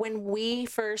 Honestly, when we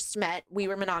first met, we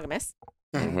were monogamous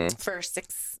for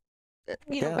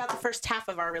about the first half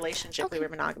of our relationship, we were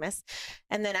monogamous.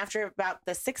 And then after about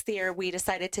the 6th year, we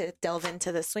decided to delve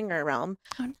into the swinger realm.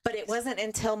 But it wasn't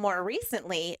until more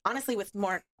recently, honestly, with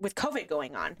COVID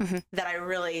going on, that I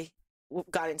really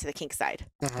got into the kink side.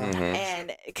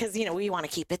 And because, you know, we want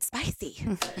to keep it spicy. You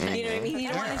know what I mean? You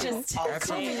don't want to just add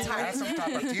some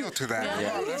tapatio to that. Come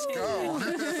on, let's go.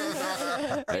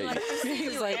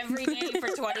 He's like every day for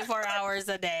 24 hours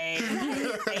a day.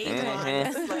 8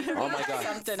 months. Like, Oh my God.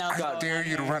 something else. I dare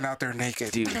you to run out there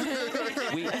naked. Dude,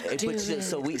 we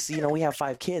have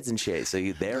 5 kids and shit. So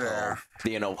they're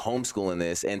all, homeschooling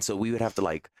this, and so we would have to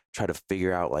like try to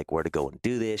figure out like where to go and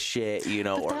do this shit, But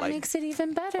or that like. makes it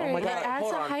even better. Oh my It God, adds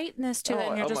hold a on. heightness to it.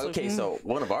 And you're just okay, like, so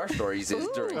one of our stories is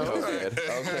during COVID.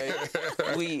 Okay,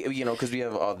 we because we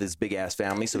have all this big ass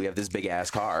family, so we have this big ass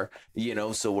car.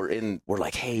 So we're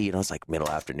like, hey, it's like middle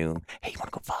afternoon. Hey, you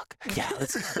want to go fuck? Yeah,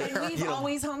 let's. And we've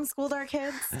always homeschooled our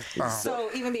kids. So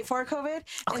even before COVID.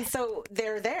 And so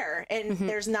they're there and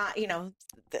there's not,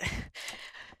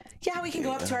 yeah, we can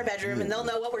go up to our bedroom and they'll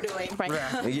know what we're doing. Right.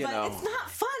 Yeah. You But know. it's not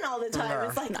fun all the time.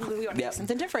 It's like, we want to do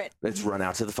something different. Let's run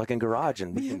out to the fucking garage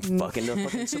and we can fucking do a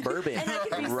fucking Suburban. And I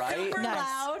can be right? super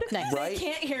loud. Nice. Right? They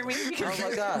can't hear me because Oh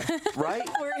my God. Right?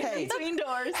 we're in between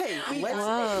doors. Hey,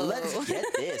 let's get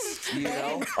this, you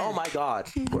know? Oh my God.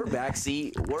 We're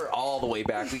backseat. We're all the way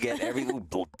back. We get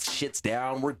shit's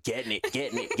down. We're getting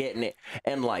it.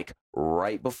 And like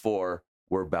right before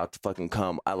we're about to fucking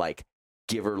come, I like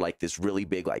give her like this really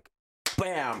big like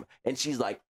bam. And she's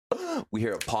like, we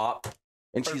hear a pop.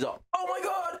 And she's like, oh my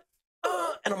God.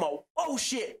 And I'm like, oh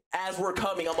shit. As we're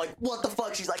coming, I'm like, what the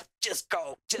fuck? She's like, just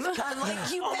go. Just go. I'm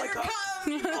like, You oh my better God.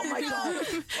 come. Oh my God.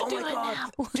 Oh my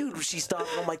God. Dude, she stopped.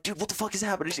 And I'm like, dude, what the fuck is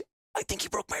happening? I think he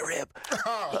broke my rib.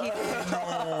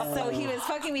 So he was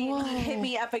fucking me. He hit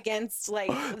me up against like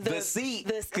The seat,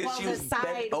 'cause she the was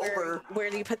side bent over. where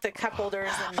you put the cup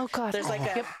holders. And Oh, God. there's like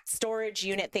a storage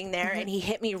unit thing there, and he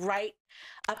hit me right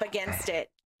up against it,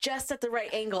 just at the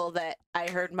right angle that I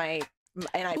heard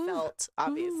and I felt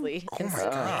obviously. Oh my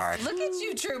God. Look at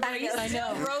you, Trooper. You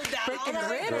still wrote that all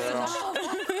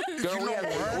right.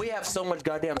 Girl, we have so much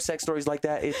goddamn sex stories like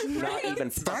that. It's not even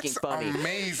fucking That's funny.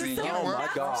 amazing. So You know what? my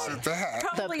God. What's that?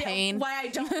 Probably The pain. why I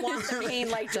don't want the pain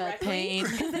like The directly. pain.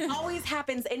 Because it always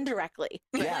happens indirectly.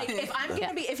 Yeah. Like if I'm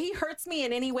gonna be, if he hurts me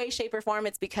in any way, shape, or form,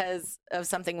 it's because of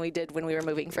something we did when we were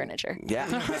moving furniture. Yeah.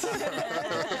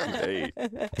 Hey.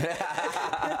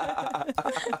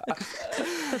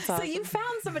 That's So awesome. you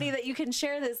found somebody that you can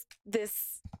share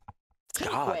this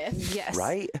kink God. with. Yes.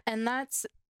 Right? And that's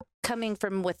coming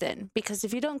from within. Because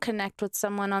if you don't connect with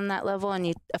someone on that level and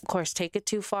you, of course, take it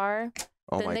too far,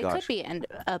 Oh then my they gosh. could be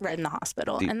up Right. in the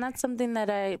hospital. Dude. And that's something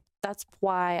that that's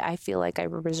why I feel like I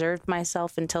reserved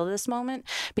myself until this moment,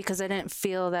 because I didn't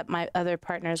feel that my other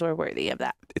partners were worthy of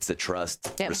that. It's the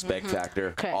trust, Yep. respect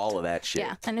factor, Correct. all of that shit.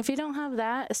 Yeah. And if you don't have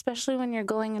that, especially when you're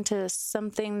going into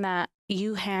something that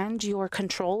you hand your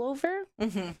control over,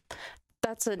 Mm-hmm.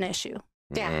 that's an issue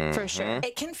Yeah. for sure.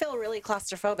 It can feel really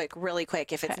claustrophobic really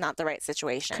quick if it's Correct. not the right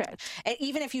situation. Correct. And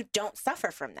even if you don't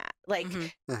suffer from that. Like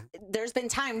there's been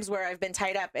times where I've been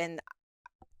tied up and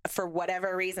for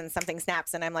whatever reason something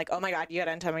snaps and I'm like, oh my God, you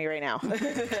gotta untie me right now.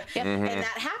 And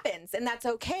that happens and that's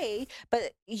okay.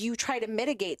 But you try to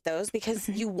mitigate those because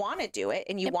you want to do it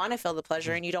and you want to feel the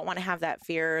pleasure and you don't want to have that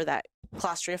fear or that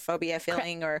claustrophobia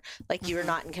feeling or like you're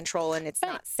not in control and it's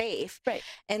not safe. Right.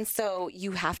 And so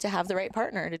you have to have the right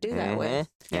partner to do that with.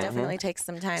 It definitely takes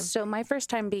some time. So my first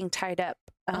time being tied up,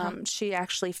 she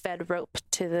actually fed rope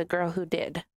to the girl who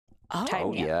did tie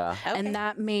Oh, me up. yeah. Okay. And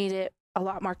that made it a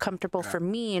lot more comfortable for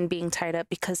me in being tied up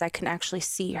because I can actually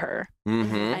see her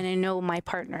Mm-hmm. and I know my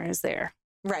partner is there.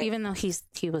 Right. Even though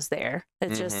he was there,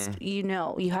 it's just, you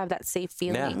have that safe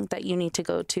feeling that you need to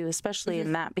go to, especially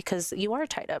in that, because you are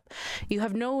tied up. You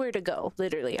have nowhere to go.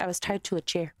 Literally, I was tied to a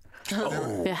chair.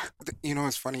 Oh. Yeah, You know,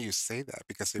 it's funny you say that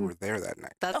because they were there that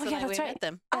night. That's Oh, the yeah, night we that's right. met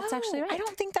them. that's actually right. I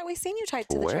don't think that we seen you tied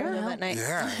to the Where? chair that night.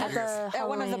 Yeah. At the At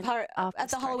one of the Halloween at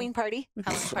the Halloween party.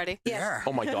 Halloween party. Yeah.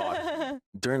 Oh my God.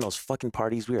 During those fucking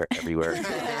parties, we are everywhere.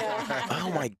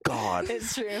 Oh my God.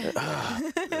 It's true.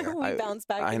 I- We bounce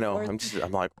back. I and know. forth.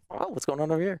 I'm like, oh, what's going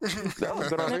on over here? What's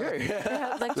going on over here?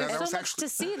 Yeah, like there's that so was much actually- to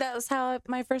see. That was how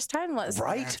my first time was.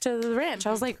 Right? To the ranch.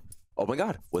 I was like, Oh my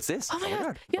God. What's this? oh my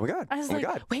God. Oh my God. I was Oh my like,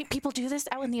 God. wait, people do this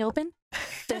out in the open?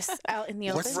 This out in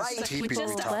the What's open? this Like, teepee people you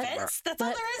let- talking about? Fence? That's all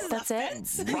let- there is. That's a it?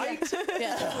 fence. Right?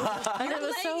 Yeah. And You're it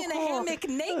was so laying in cool. a hammock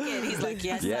naked. He's like,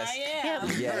 yes, Yes. I am.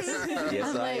 Yes.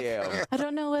 Yes, I Like, am. I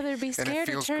don't know whether to be scared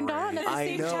or feels turned on great. at the I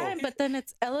same know. time, but then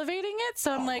it's elevating it.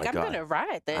 So I'm Oh like, my I'm God. going to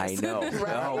ride this. I know.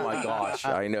 Oh my gosh.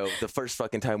 I know. The first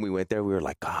fucking time we went there, we were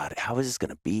like, God, how is this going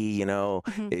to be? You know,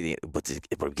 we're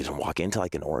going to walk into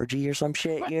like an orgy or some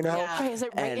shit, you know? Yeah. Right, is it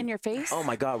right And- in your face? Oh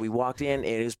my God, we walked in and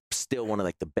it was still one of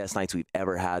like the best nights we've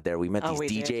ever had there. We met Oh, these we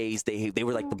did. DJs. They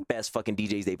were like the best fucking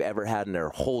DJs they've ever had in their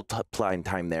whole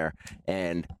time there.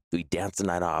 And we danced the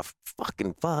night off.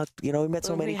 Fucking fuck. You know, we met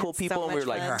so We many had cool so people and we were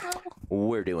much like, fun.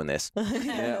 we're doing this.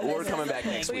 Yeah, we're coming back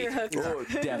next We week. were hooked. Oh,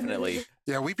 definitely.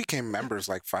 Yeah, we became members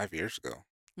like 5 years ago.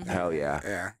 Hell yeah.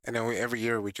 Yeah. And then every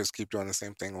year we just keep doing the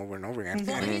same thing over and over again.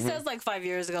 Well, And he says like 5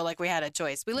 years ago, like we had a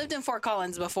choice. We lived in Fort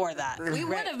Collins before that. We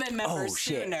would have been members Oh,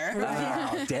 shit. sooner.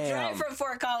 Oh, The damn. drive from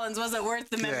Fort Collins wasn't worth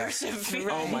the membership fee.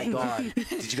 Oh my God.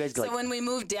 Did you guys like, So when we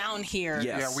moved down here, Yes.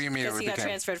 yeah, we because immediately he got became.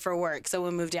 transferred for work. So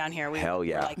when we moved down here, we Hell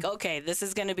yeah. were like, okay, this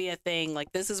is going to be a thing.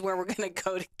 Like, this is where we're going to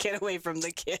go to get away from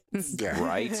the kids. Yeah.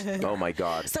 right? Oh my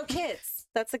God. So kids,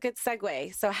 that's a good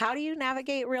segue. So how do you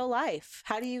navigate real life?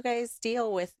 How do you guys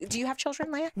deal with? Do you have children,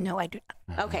 Leia? No, I do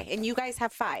not. Okay, and you guys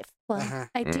have 5. Well,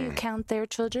 I do count their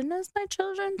children as my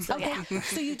children. So Okay, yeah.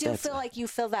 so you do feel like you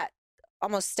feel that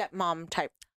almost stepmom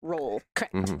type role.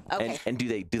 Correct. Okay. And do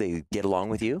they get along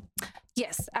with you?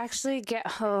 Yes, actually, get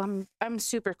home. I'm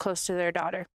super close to their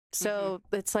daughter. So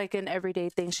it's like an everyday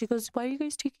thing. She goes, "Why are you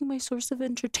guys taking my source of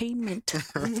entertainment?"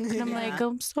 And I'm like,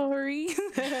 "I'm sorry."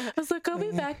 I was like, "I'll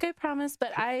be back, I promise."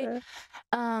 But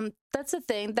that's the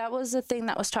thing. That was the thing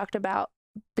that was talked about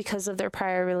because of their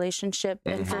prior relationship.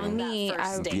 And for me,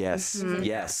 yes.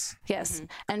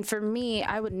 And for me,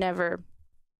 I would never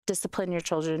discipline your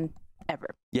children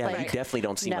ever. Yeah, like, you definitely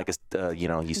don't seem like a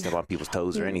you step on people's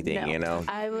toes or anything. No. You know,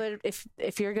 I would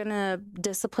if you're gonna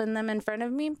discipline them in front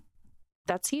of me.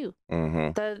 That's you.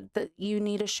 That you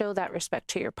need to show that respect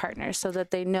to your partner so that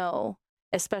they know,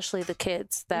 especially the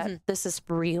kids, that this is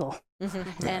real.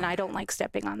 And I don't like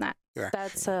stepping on that. Yeah.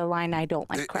 That's a line I don't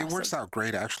like crossing. It works out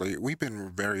great, actually. We've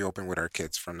been very open with our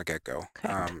kids from the get-go.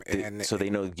 And so they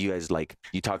know you guys, like,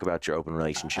 you talk about your open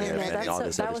relationship and all this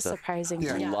other stuff. That was surprising.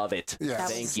 Yeah. Love it. Yeah.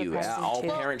 Thank you. All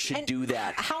parents should do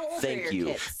that. How old Thank are your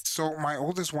kids? So my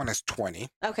oldest one is 20.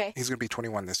 Okay. He's going to be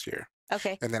 21 this year.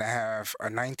 Okay. And then I have a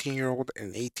 19-year-old,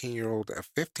 an 18-year-old, a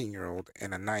 15-year-old,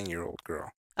 and a 9-year-old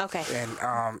girl. Okay.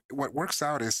 And what works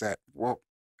out is that,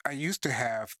 I used to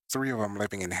have 3 of them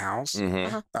living in the house.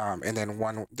 And then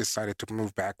one decided to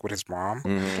move back with his mom.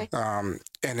 Okay.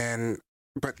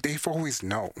 But they've always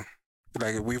known.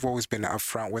 Like, we've always been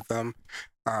upfront with them.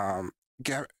 I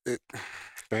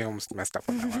almost messed up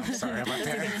on that one. I'm sorry about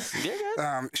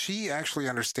that. She actually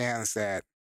understands that,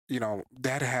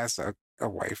 Dad has a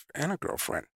wife and a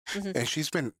girlfriend. And she's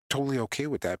been totally okay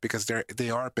with that because they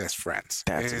are best friends.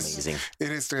 That's amazing.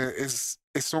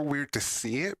 It's so weird to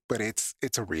see it, but it's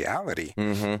a reality.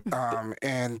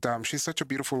 She's such a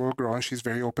beautiful little girl, and she's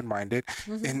very open-minded.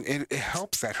 And it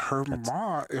helps that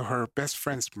her best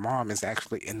friend's mom is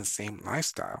actually in the same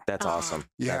lifestyle. That's awesome.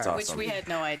 Yeah. That's awesome. Which we had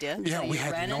no idea. Yeah, we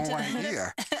had no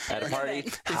idea. At a party.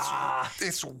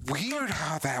 It's weird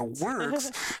how that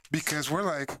works because we're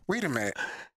like, wait a minute.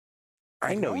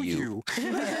 I know you. We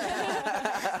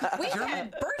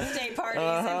had birthday parties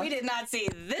and we did not see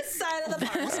this side of the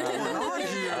party. What's going on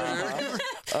here?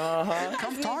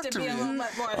 Come talk to me.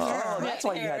 That's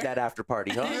why you had that after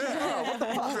party, huh? Yeah. What the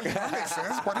fuck? That makes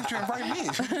sense. Why didn't you invite me?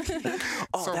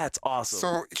 That's awesome.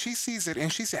 So she sees it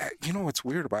and she said, what's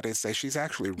weird about it is that she's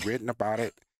actually written about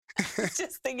it.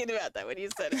 Just thinking about that when you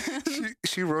said it.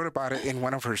 She wrote about it in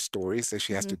one of her stories that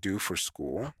she has to do for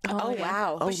school. Oh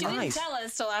wow. But she didn't tell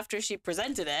us till after she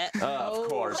presented it. Of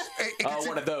course.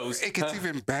 One of those. It gets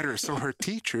even better. So her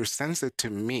teacher sends it to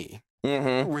me,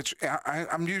 which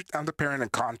I'm the parent in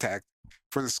contact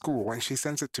for the school, and she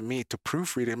sends it to me to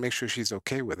proofread it and make sure she's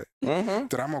okay with it,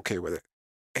 that I'm okay with it.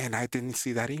 And I didn't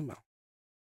see that email.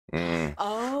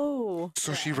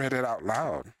 So she read it out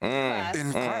loud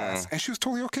in class, and she was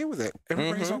totally okay with it.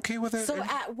 Everybody's okay with it. So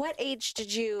at what age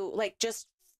did you, at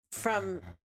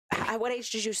what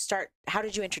age did you start, how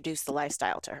did you introduce the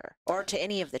lifestyle to her or to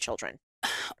any of the children?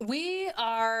 We've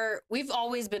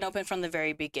always been open from the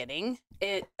very beginning.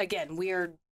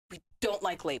 We don't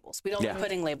like labels. We don't like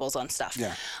putting labels on stuff.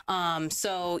 Yeah.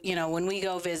 So, when we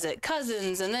go visit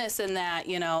cousins and this and that,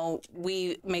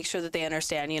 we make sure that they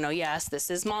understand, yes, this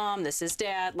is mom, this is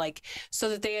dad, so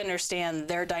that they understand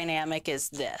their dynamic is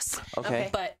this. Okay.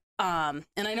 But, and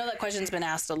I know that question's been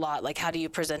asked a lot, how do you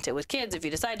present it with kids if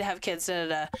you decide to have kids?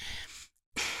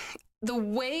 The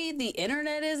way the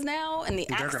internet is now and the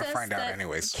access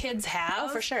that kids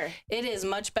have, for sure, it is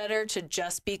much better to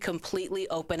just be completely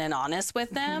open and honest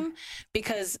with them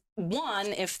because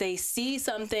one, if they see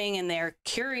something and they're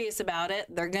curious about it,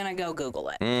 they're going to go Google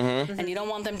it. And you don't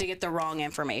want them to get the wrong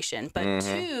information. But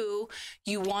two,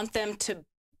 you want them to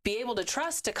be able to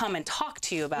trust to come and talk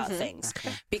to you about things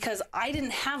because I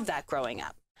didn't have that growing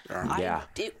up.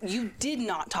 You did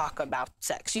not talk about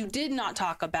sex. You did not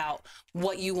talk about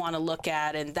what you want to look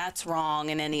at and that's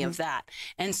wrong and any of that.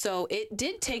 And so it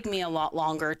did take me a lot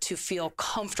longer to feel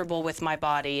comfortable with my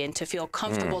body and to feel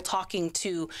comfortable talking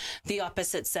to the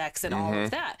opposite sex and all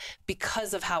of that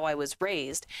because of how I was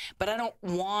raised. But I don't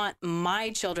want my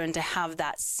children to have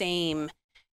that same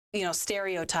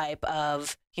stereotype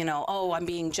of, oh, I'm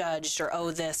being judged or,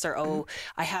 oh, this or, oh,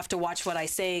 I have to watch what I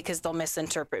say because they'll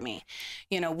misinterpret me.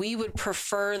 We would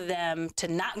prefer them to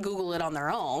not Google it on their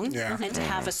own and to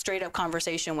have a straight up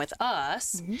conversation with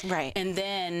us. Right. And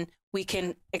then we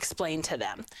can explain to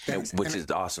them. Which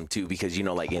is awesome too, because,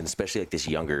 and especially this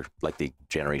younger, the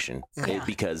generation,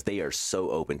 because they are so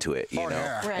open to it,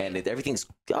 and everything's,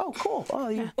 oh, cool. Oh,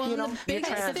 you're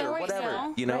trans or whatever,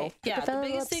 now, Right. Yeah. The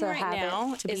biggest thing right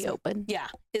now to be open. Yeah.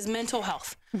 Is mental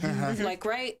health.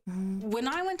 When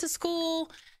I went to school,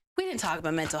 we didn't talk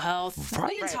about mental health.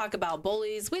 We didn't talk about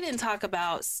bullies. We didn't talk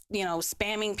about,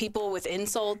 spamming people with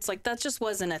insults. Like, that just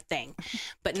wasn't a thing.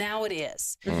 But now it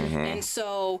is. And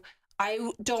so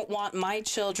I don't want my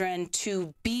children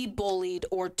to be bullied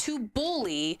or to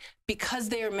bully because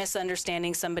they are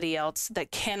misunderstanding somebody else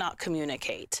that cannot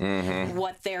communicate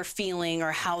what they're feeling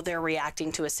or how they're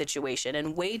reacting to a situation.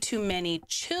 And way too many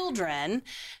children,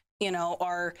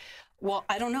 are, well,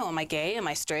 I don't know. Am I gay? Am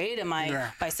I straight? Am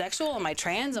I bisexual? Am I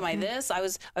trans? Am I this? I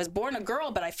was born a girl,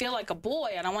 but I feel like a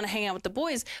boy and I want to hang out with the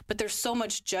boys. But there's so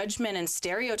much judgment and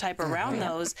stereotype around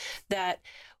those that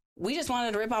we just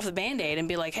wanted to rip off the Band-Aid and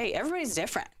be like, hey, everybody's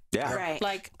different. Yeah. Right.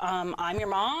 Like, I'm your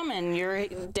mom and your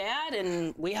dad,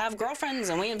 and we have girlfriends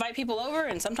and we invite people over,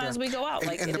 and sometimes we go out.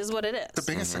 Like, it is what it is. The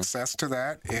biggest success to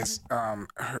that is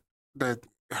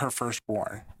her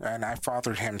firstborn, and I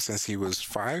fathered him since he was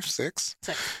 5, 6,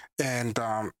 and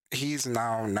he's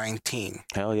now 19.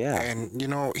 Hell yeah! And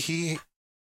he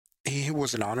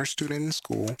was an honor student in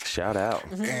school. Shout out!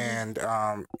 And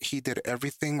he did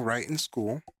everything right in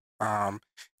school.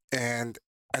 And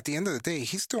at the end of the day,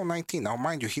 he's still 19. Now,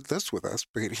 mind you, he lives with us,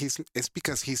 but it's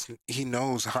because he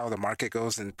knows how the market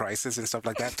goes and prices and stuff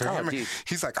like that. To him,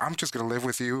 he's like, I'm just gonna live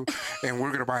with you, and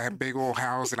we're gonna buy a big old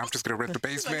house, and I'm just gonna rent the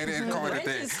basement and call it a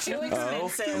day. Oh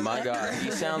my God,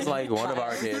 he sounds like one of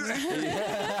our kids.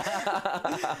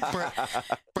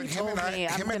 But him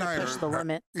and I push the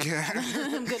limit. Yeah,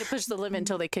 I'm gonna push the limit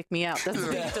until they kick me out.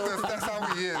 That's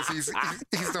how he is. He's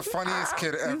the funniest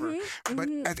kid ever. But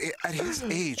at his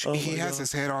age, he has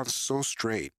his head on so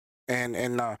straight, and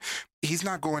he's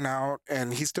not going out,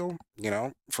 and he's still,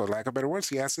 for lack of better words,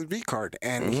 he has his V card,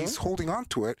 and he's holding on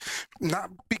to it, not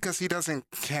because he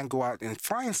can't go out and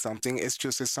find something. It's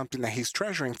something that he's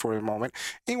treasuring for the moment.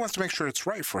 And he wants to make sure it's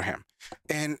right for him.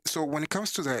 And so when it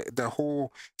comes to the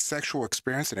whole sexual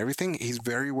experience and everything, he's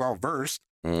very well versed.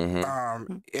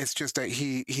 It's just that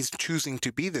he's choosing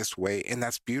to be this way, and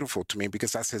that's beautiful to me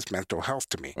because that's his mental health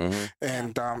to me.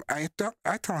 And I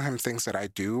tell him things that I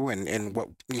do, and what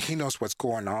he knows what's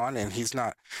going on, and he's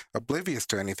not oblivious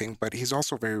to anything, but he's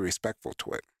also very respectful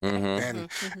to it.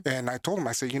 And I told him,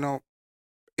 I said, in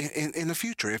the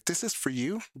future, if this is for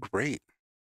you, great.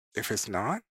 If it's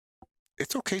not,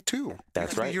 it's okay too.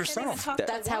 That's right. Be yourself.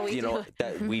 That's how we do it.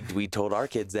 That we told our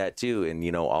kids that too,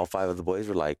 and all 5 of the boys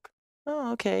were like,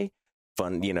 oh, okay.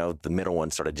 Fun, the middle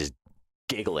one started just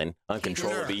giggling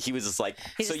uncontrollably. He was just like,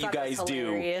 so you guys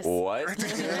do what? He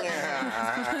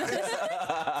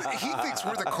thinks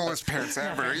we're the coolest parents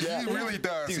ever. He really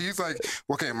does. Dude. He's like,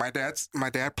 okay, my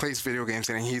dad plays video games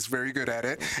and he's very good at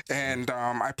it. And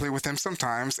I play with him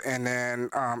sometimes. And then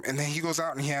he goes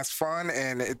out and he has fun,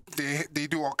 and they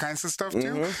do all kinds of stuff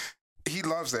too. He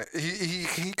loves it.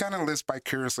 He kind of lives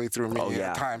vicariously through me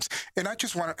at times. And I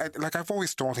just want to, like I've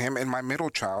always told him, and my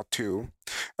middle child too,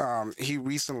 he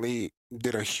recently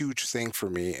did a huge thing for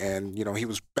me. And, he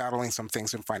was battling some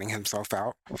things and finding himself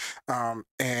out.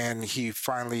 And he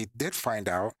finally did find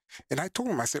out. And I told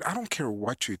him, I said, I don't care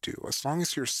what you do, as long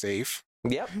as you're safe.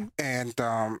 Yep. And,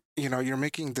 you're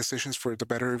making decisions for the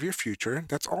better of your future.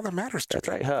 That's all that matters to me. That's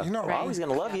right, huh? We're always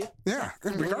going to love you. Yeah,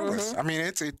 regardless. I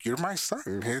mean, you're my son.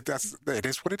 It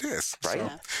is what it is. Right. So,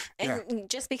 and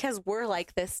just because we're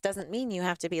like this doesn't mean you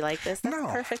have to be like this.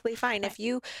 That's perfectly fine. If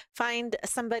you find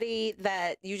somebody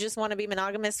that you just want to be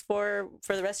monogamous for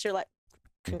the rest of your life,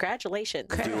 congratulations.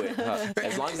 Do it.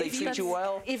 As long as they treat you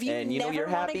well, if you and never you're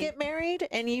want happy. to get married,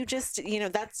 and you just,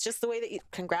 that's just the way that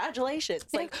congratulations.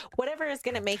 Like, whatever is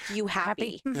going to make you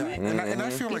happy. Yeah. And I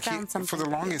feel like for the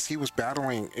longest he was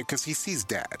battling because he sees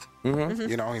dad.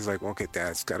 He's like, okay,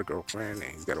 dad's got a girlfriend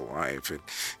and he's got a wife, and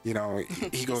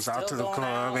he goes out to the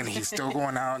club and he's still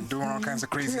going out and doing all kinds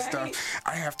of crazy stuff.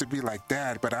 I have to be like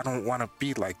dad, but I don't want to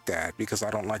be like dad because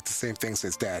I don't like the same things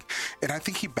as dad. And I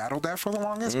think he battled that for the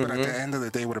longest, but at the end of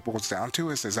the day, what it boils down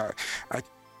to is I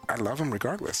love him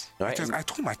regardless. Right. I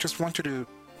told him, I just want you to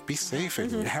be safe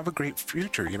and have a great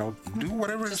future. Do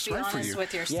whatever is right for you. Just be honest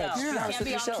with yourself. Yeah, you can't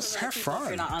be honest with have fun. If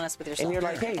you're not honest with yourself. And you're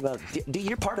like, hey, well,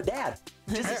 you're part of dad.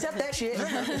 Just accept that shit.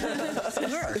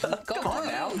 Come on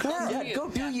now. Go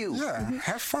do you. Yeah,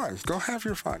 have fun. Go have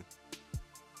your fun.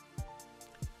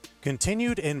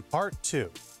 Continued in part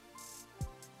 2.